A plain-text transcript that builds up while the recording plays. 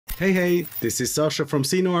Hey, this is Sasha from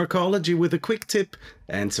Xenoarchaeology with a quick tip,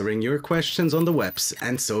 answering your questions on the webs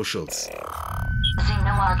and socials.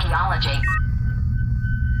 Xenoarchaeology.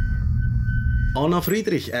 Anna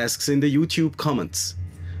Friedrich asks in the YouTube comments,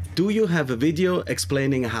 do you have a video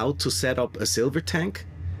explaining how to set up a silver tank?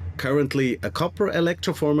 Currently a copper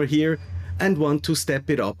electroformer here and want to step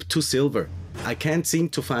it up to silver. I can't seem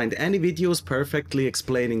to find any videos perfectly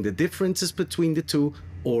explaining the differences between the two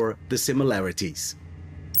or the similarities.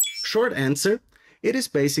 Short answer, it is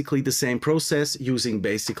basically the same process using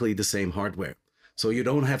basically the same hardware. So you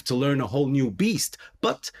don't have to learn a whole new beast,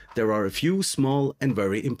 but there are a few small and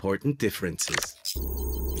very important differences.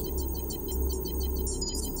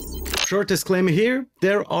 Short disclaimer here,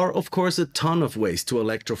 there are of course a ton of ways to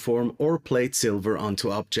electroform or plate silver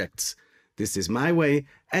onto objects. This is my way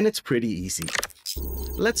and it's pretty easy.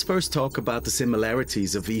 Let's first talk about the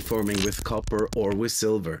similarities of E-forming with copper or with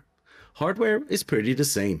silver. Hardware is pretty the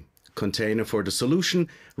same. Container for the solution,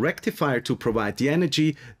 rectifier to provide the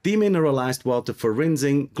energy, demineralized water for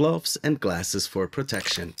rinsing, gloves and glasses for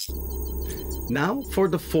protection. Now for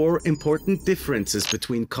the 4 important differences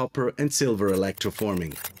between copper and silver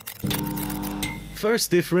electroforming. First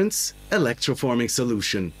difference, electroforming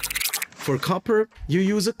solution. For copper, you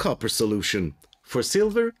use a copper solution. For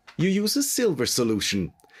silver, you use a silver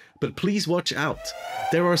solution. But please watch out.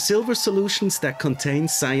 There are silver solutions that contain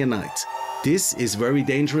cyanide. This is very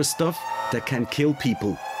dangerous stuff that can kill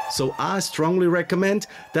people. So I strongly recommend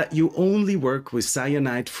that you only work with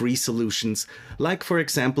cyanide-free solutions, like for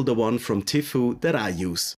example the one from Tifoo that I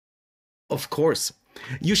use. Of course,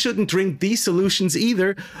 you shouldn't drink these solutions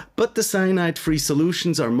either, but the cyanide-free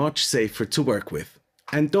solutions are much safer to work with.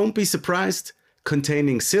 And don't be surprised,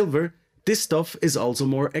 containing silver, this stuff is also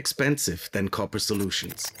more expensive than copper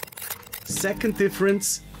solutions. Second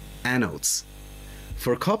difference, anodes.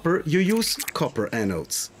 For copper, you use copper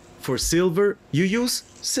anodes. For silver, you use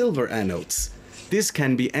silver anodes. This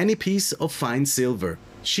can be any piece of fine silver.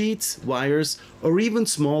 Sheets, wires, or even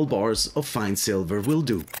small bars of fine silver will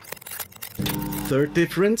do. Third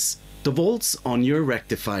difference, the volts on your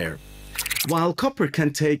rectifier. While copper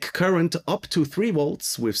can take current up to 3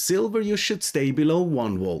 volts, with silver you should stay below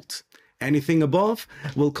 1 volt. Anything above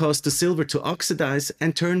will cause the silver to oxidize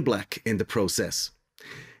and turn black in the process.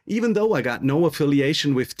 Even though I got no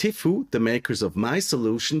affiliation with Tifoo, the makers of my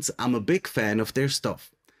solutions, I'm a big fan of their stuff.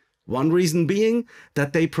 One reason being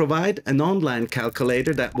that they provide an online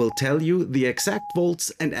calculator that will tell you the exact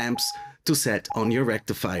volts and amps to set on your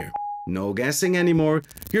rectifier. No guessing anymore,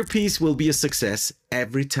 your piece will be a success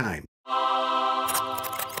every time.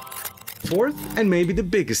 Fourth, and maybe the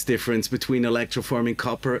biggest difference between electroforming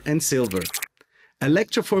copper and silver.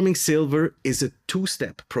 Electroforming silver is a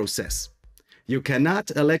 2-step process. You cannot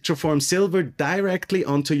electroform silver directly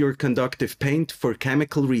onto your conductive paint for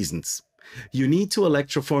chemical reasons. You need to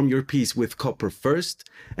electroform your piece with copper first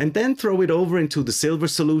and then throw it over into the silver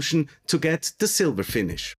solution to get the silver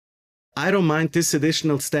finish. I don't mind this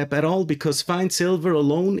additional step at all because fine silver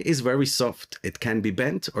alone is very soft. It can be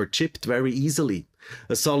bent or chipped very easily.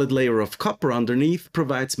 A solid layer of copper underneath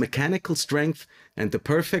provides mechanical strength and the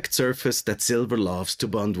perfect surface that silver loves to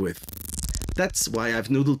bond with. That's why I've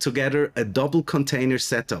noodled together a double container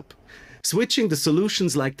setup. Switching the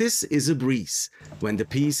solutions like this is a breeze. When the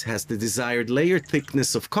piece has the desired layer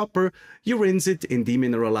thickness of copper, you rinse it in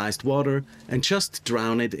demineralized water and just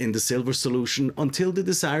drown it in the silver solution until the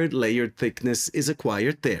desired layered thickness is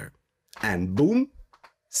acquired there. And boom,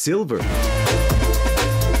 silver.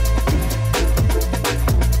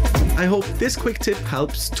 I hope this quick tip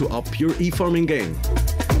helps to up your e-forming game.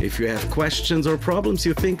 If you have questions or problems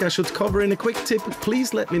you think I should cover in a quick tip,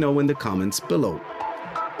 please let me know in the comments below.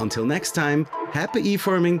 Until next time, happy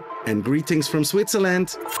e-forming and greetings from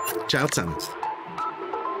Switzerland. Ciao zusammen.